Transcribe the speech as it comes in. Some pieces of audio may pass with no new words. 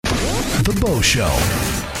The Bo Show.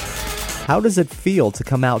 How does it feel to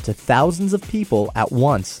come out to thousands of people at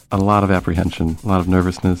once? A lot of apprehension, a lot of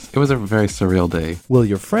nervousness. It was a very surreal day. Will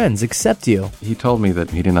your friends accept you? He told me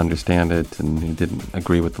that he didn't understand it and he didn't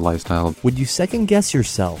agree with the lifestyle. Would you second guess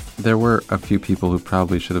yourself? There were a few people who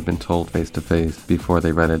probably should have been told face to face before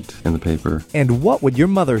they read it in the paper. And what would your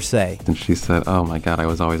mother say? And she said, "Oh my God, I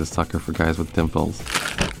was always a sucker for guys with dimples."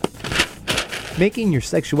 Making your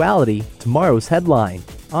sexuality tomorrow's headline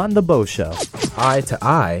on The Bo Show. Eye to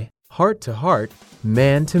eye, heart to heart,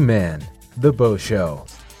 man to man. The Bo Show.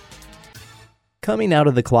 Coming out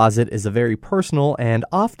of the closet is a very personal and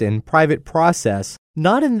often private process.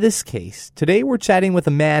 Not in this case. Today we're chatting with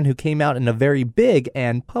a man who came out in a very big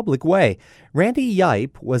and public way. Randy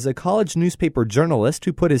Yipe was a college newspaper journalist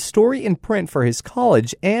who put his story in print for his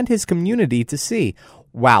college and his community to see.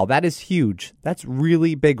 Wow, that is huge. That's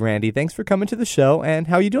really big, Randy. Thanks for coming to the show, and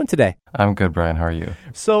how are you doing today? I'm good, Brian. How are you?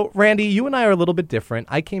 So, Randy, you and I are a little bit different.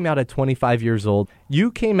 I came out at 25 years old.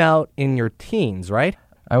 You came out in your teens, right?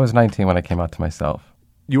 I was 19 when I came out to myself.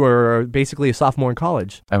 You were basically a sophomore in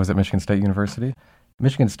college. I was at Michigan State University.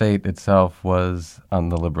 Michigan State itself was on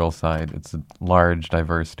the liberal side. It's a large,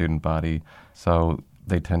 diverse student body, so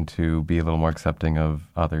they tend to be a little more accepting of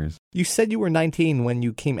others. You said you were 19 when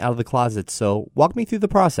you came out of the closet, so walk me through the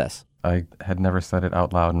process. I had never said it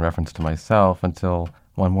out loud in reference to myself until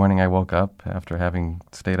one morning I woke up after having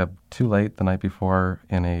stayed up too late the night before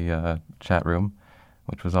in a chat room,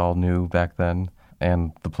 which was all new back then,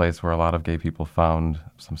 and the place where a lot of gay people found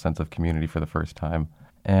some sense of community for the first time.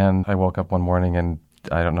 And I woke up one morning and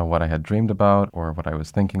I don't know what I had dreamed about or what I was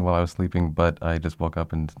thinking while I was sleeping, but I just woke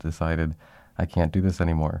up and decided I can't do this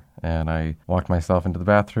anymore. And I walked myself into the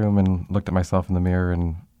bathroom and looked at myself in the mirror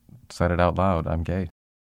and said it out loud, I'm gay.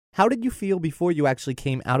 How did you feel before you actually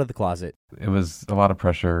came out of the closet? It was a lot of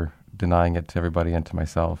pressure denying it to everybody and to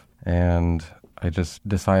myself. And I just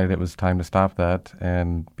decided it was time to stop that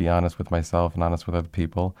and be honest with myself and honest with other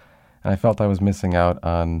people. And I felt I was missing out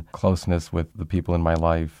on closeness with the people in my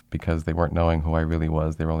life because they weren't knowing who I really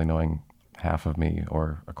was. They were only knowing half of me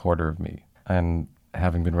or a quarter of me. And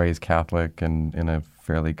having been raised Catholic and in a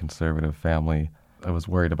fairly conservative family, I was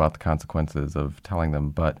worried about the consequences of telling them.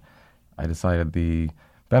 But I decided the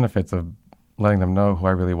benefits of letting them know who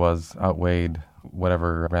I really was outweighed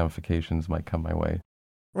whatever ramifications might come my way.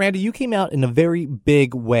 Randy, you came out in a very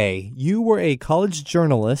big way. You were a college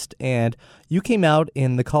journalist, and you came out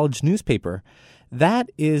in the college newspaper. That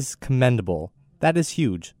is commendable. That is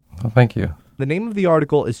huge. Well, thank you. The name of the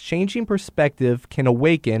article is Changing Perspective Can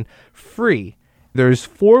Awaken Free. There's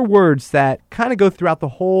 4 words that kind of go throughout the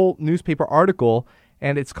whole newspaper article,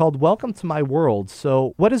 and it's called Welcome to My World.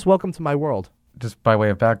 So what is Welcome to My World? Just by way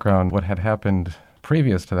of background, what had happened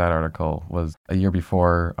previous to that article was a year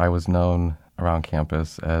before I was known around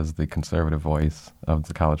campus as the conservative voice of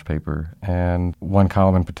the college paper. And one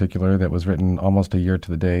column in particular that was written almost a year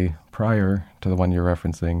to the day prior to the one you're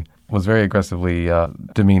referencing was very aggressively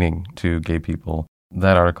demeaning to gay people.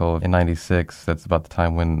 That article in 96, that's about the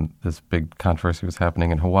time when this big controversy was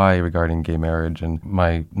happening in Hawaii regarding gay marriage. And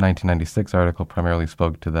my 1996 article primarily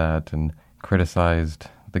spoke to that and criticized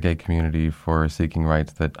the gay community for seeking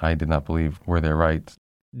rights that I did not believe were their rights.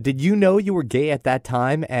 Did you know you were gay at that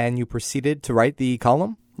time and you proceeded to write the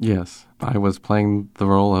column? Yes, I was playing the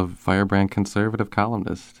role of firebrand conservative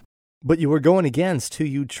columnist. But you were going against who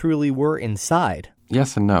you truly were inside.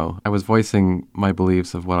 Yes and no. I was voicing my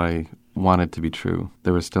beliefs of what I wanted to be true.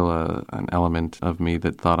 There was still an element of me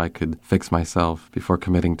that thought I could fix myself before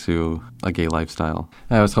committing to a gay lifestyle.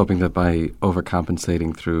 And I was hoping that by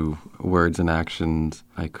overcompensating through words and actions,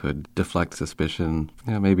 I could deflect suspicion,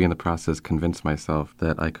 maybe in the process convince myself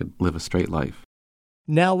that I could live a straight life.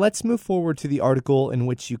 Now let's move forward to the article in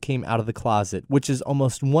which you came out of the closet, which is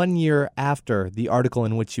almost 1 year after the article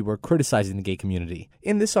in which you were criticizing the gay community.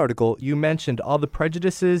 In this article, you mentioned all the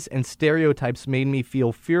prejudices and stereotypes made me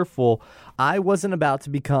feel fearful. I wasn't about to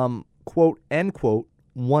become, quote, end quote,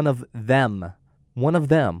 one of them. One of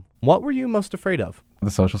them. What were you most afraid of?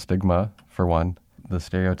 The social stigma, for one. The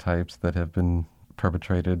stereotypes that have been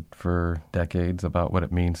perpetrated for decades about what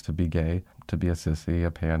it means to be gay, to be a sissy,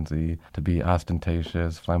 a pansy, to be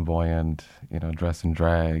ostentatious, flamboyant, dress in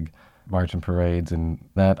drag, march in parades, and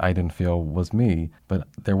that I didn't feel was me. But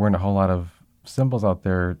there weren't a whole lot of symbols out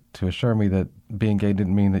there to assure me that being gay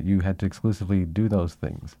didn't mean that you had to exclusively do those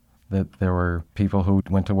things. That there were people who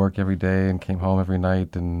went to work every day and came home every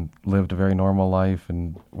night and lived a very normal life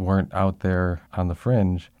and weren't out there on the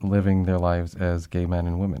fringe living their lives as gay men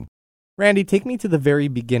and women. Randy, take me to the very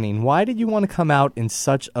beginning. Why did you want to come out in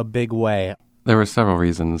such a big way? There were several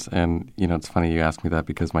reasons, and, it's funny you asked me that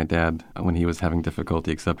because my dad, when he was having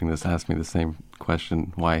difficulty accepting this, asked me the same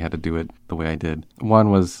question, why I had to do it the way I did.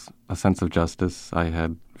 One was a sense of justice. I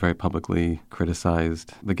had very publicly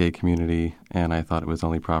criticized the gay community, and I thought it was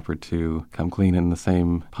only proper to come clean in the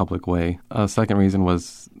same public way. A second reason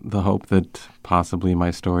was the hope that possibly my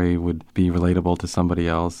story would be relatable to somebody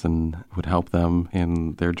else and would help them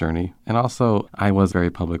in their journey. And also, I was very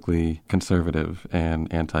publicly conservative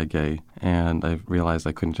and anti-gay, and I realized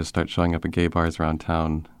I couldn't just start showing up at gay bars around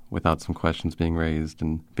town without some questions being raised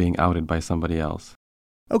and being outed by somebody else.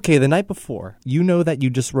 Okay, the night before, you know that you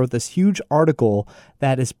just wrote this huge article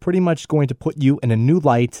that is pretty much going to put you in a new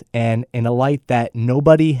light and in a light that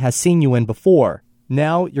nobody has seen you in before.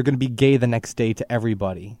 Now you're going to be gay the next day to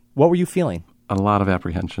everybody. What were you feeling? A lot of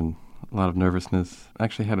apprehension, a lot of nervousness. I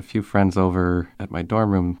actually had a few friends over at my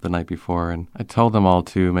dorm room the night before, and I told them all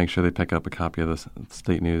to make sure they pick up a copy of the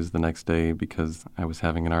State News the next day because I was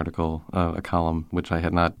having an article, a column, which I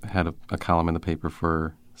had not had a column in the paper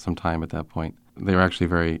for some time at that point. They were actually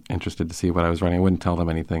very interested to see what I was writing. I wouldn't tell them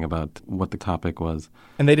anything about what the topic was.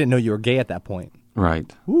 And they didn't know you were gay at that point. Right.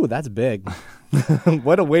 Ooh, that's big.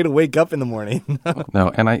 What a way to wake up in the morning. No,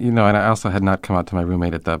 and I also had not come out to my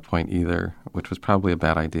roommate at that point either, which was probably a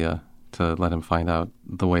bad idea to let him find out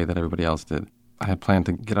the way that everybody else did. I had planned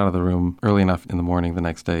to get out of the room early enough in the morning the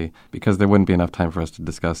next day because there wouldn't be enough time for us to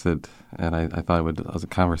discuss it, and I thought it was a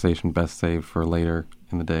conversation best saved for later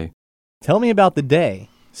in the day. Tell me about the day.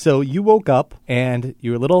 So you woke up and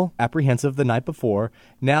you were a little apprehensive the night before.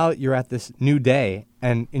 Now you're at this new day.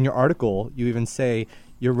 And in your article, you even say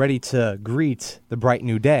you're ready to greet the bright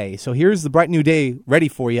new day. So here's the bright new day ready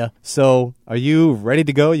for you. So are you ready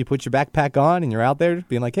to go? You put your backpack on and you're out there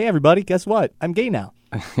being like, hey, everybody, guess what? I'm gay now.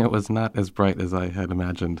 It was not as bright as I had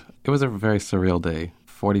imagined. It was a very surreal day.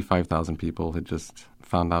 45,000 people had just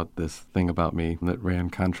found out this thing about me that ran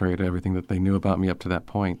contrary to everything that they knew about me up to that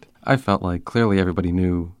point. I felt like clearly everybody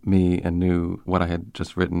knew me and knew what I had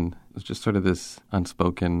just written. It was just sort of this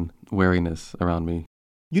unspoken wariness around me.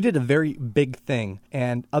 You did a very big thing,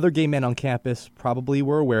 and other gay men on campus probably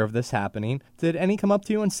were aware of this happening. Did any come up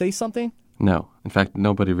to you and say something? No. In fact,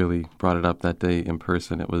 nobody really brought it up that day in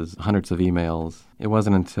person. It was hundreds of emails. It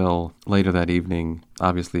wasn't until later that evening,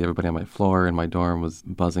 obviously everybody on my floor in my dorm was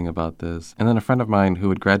buzzing about this. And then a friend of mine who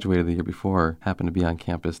had graduated the year before happened to be on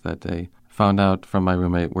campus that day, found out from my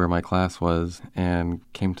roommate where my class was, and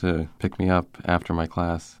came to pick me up after my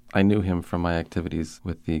class. I knew him from my activities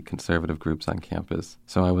with the conservative groups on campus,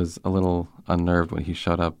 so I was a little unnerved when he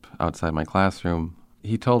showed up outside my classroom.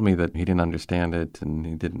 He told me that he didn't understand it and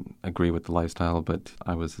he didn't agree with the lifestyle, but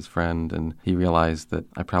I was his friend, and he realized that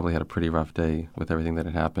I probably had a pretty rough day with everything that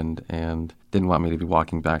had happened and didn't want me to be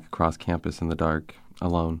walking back across campus in the dark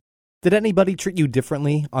alone. Did anybody treat you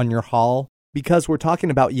differently on your hall? Because we're talking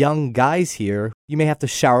about young guys here, you may have to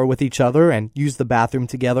shower with each other and use the bathroom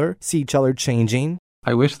together, see each other changing.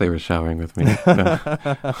 I wish they were showering with me.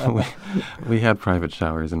 No. We had private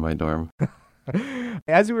showers in my dorm.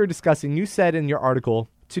 As we were discussing, you said in your article,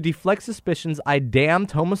 to deflect suspicions, I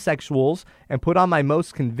damned homosexuals and put on my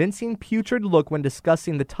most convincing putrid look when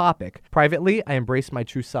discussing the topic. Privately, I embraced my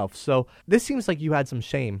true self. So this seems like you had some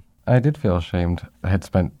shame. I did feel ashamed. I had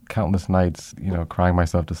spent countless nights, crying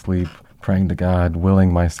myself to sleep, praying to God,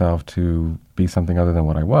 willing myself to be something other than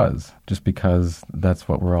what I was, just because that's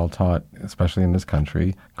what we're all taught, especially in this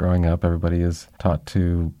country. Growing up, everybody is taught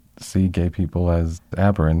to see gay people as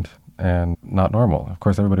aberrant and not normal. Of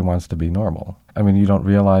course, everybody wants to be normal. I mean, you don't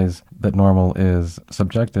realize that normal is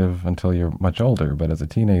subjective until you're much older, but as a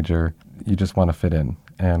teenager, you just want to fit in.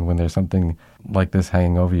 And when there's something like this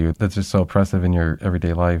hanging over you that's just so oppressive in your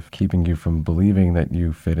everyday life, keeping you from believing that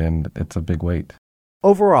you fit in, it's a big weight.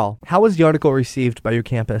 Overall, how was the article received by your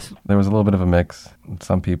campus? There was a little bit of a mix.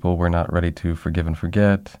 Some people were not ready to forgive and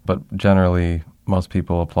forget, but generally, most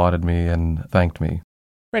people applauded me and thanked me.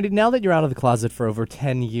 Randy, now that you're out of the closet for over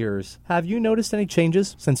 10 years, have you noticed any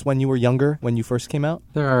changes since when you were younger, when you first came out?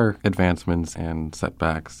 There are advancements and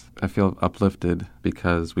setbacks. I feel uplifted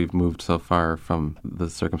because we've moved so far from the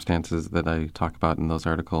circumstances that I talk about in those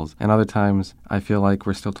articles. And other times, I feel like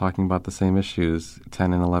we're still talking about the same issues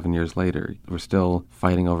 10 and 11 years later. We're still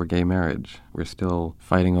fighting over gay marriage. We're still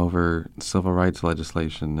fighting over civil rights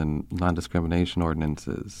legislation and non-discrimination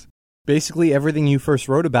ordinances. Basically everything you first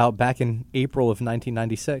wrote about back in April of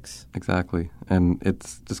 1996. Exactly. And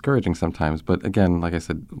it's discouraging sometimes. But again, like I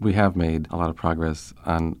said, we have made a lot of progress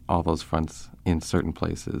on all those fronts in certain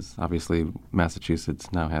places. Obviously,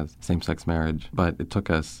 Massachusetts now has same-sex marriage, but it took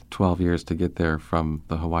us 12 years to get there from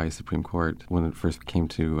the Hawaii Supreme Court when it first came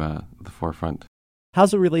to the forefront.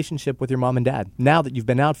 How's the relationship with your mom and dad now that you've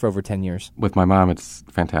been out for over 10 years? With my mom, it's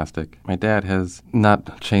fantastic. My dad has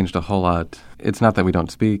not changed a whole lot. It's not that we don't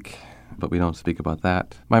speak, but we don't speak about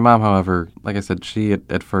that. My mom, however, like I said, she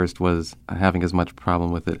at first was having as much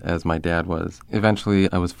problem with it as my dad was. Eventually,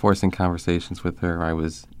 I was forcing conversations with her. I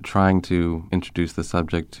was trying to introduce the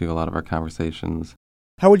subject to a lot of our conversations.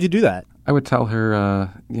 How would you do that? I would tell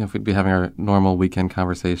her, if we'd be having our normal weekend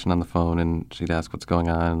conversation on the phone, and she'd ask what's going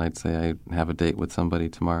on, and I'd say I have a date with somebody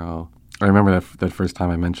tomorrow. I remember that first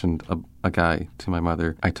time I mentioned a guy to my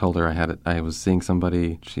mother. I told her I was seeing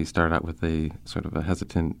somebody. She started out with a sort of a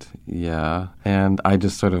hesitant, yeah. And I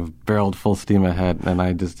just sort of barreled full steam ahead, and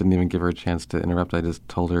I just didn't even give her a chance to interrupt. I just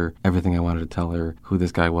told her everything I wanted to tell her, who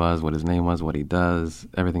this guy was, what his name was, what he does,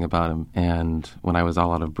 everything about him. And when I was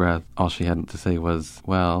all out of breath, all she had to say was,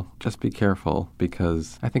 well, just be careful,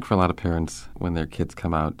 because I think for a lot of parents, when their kids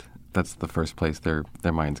come out, that's the first place their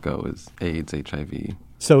minds go is AIDS, HIV.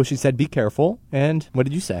 So she said, be careful. And what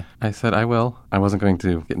did you say? I said, I will. I wasn't going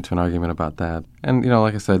to get into an argument about that. And,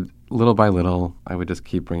 like I said, little by little, I would just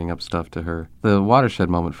keep bringing up stuff to her. The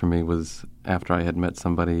watershed moment for me was after I had met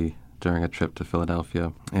somebody during a trip to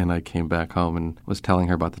Philadelphia. And I came back home and was telling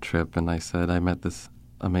her about the trip. And I said, I met this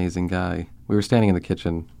amazing guy. We were standing in the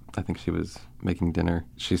kitchen. I think she was making dinner.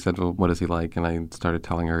 She said, well, what is he like? And I started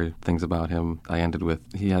telling her things about him. I ended with,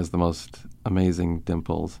 he has the most amazing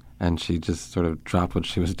dimples. And she just sort of dropped what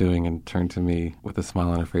she was doing and turned to me with a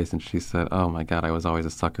smile on her face, and she said, oh my God, I was always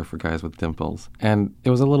a sucker for guys with dimples. And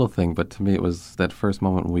it was a little thing, but to me it was that first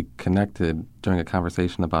moment when we connected during a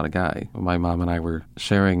conversation about a guy. My mom and I were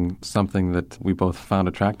sharing something that we both found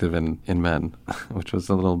attractive in men, which was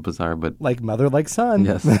a little bizarre, but... Like mother, like son.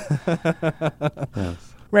 Yes.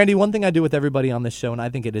 Yes. Randy, one thing I do with everybody on this show, and I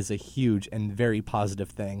think it is a huge and very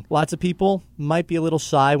positive thing. Lots of people might be a little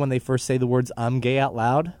shy when they first say the words, I'm gay, out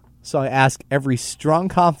loud. So I ask every strong,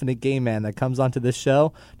 confident gay man that comes onto this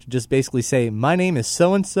show to just basically say, my name is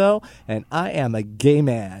so-and-so, and I am a gay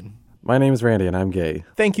man. My name is Randy, and I'm gay.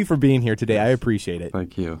 Thank you for being here today. I appreciate it.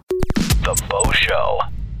 Thank you. The Bo Show.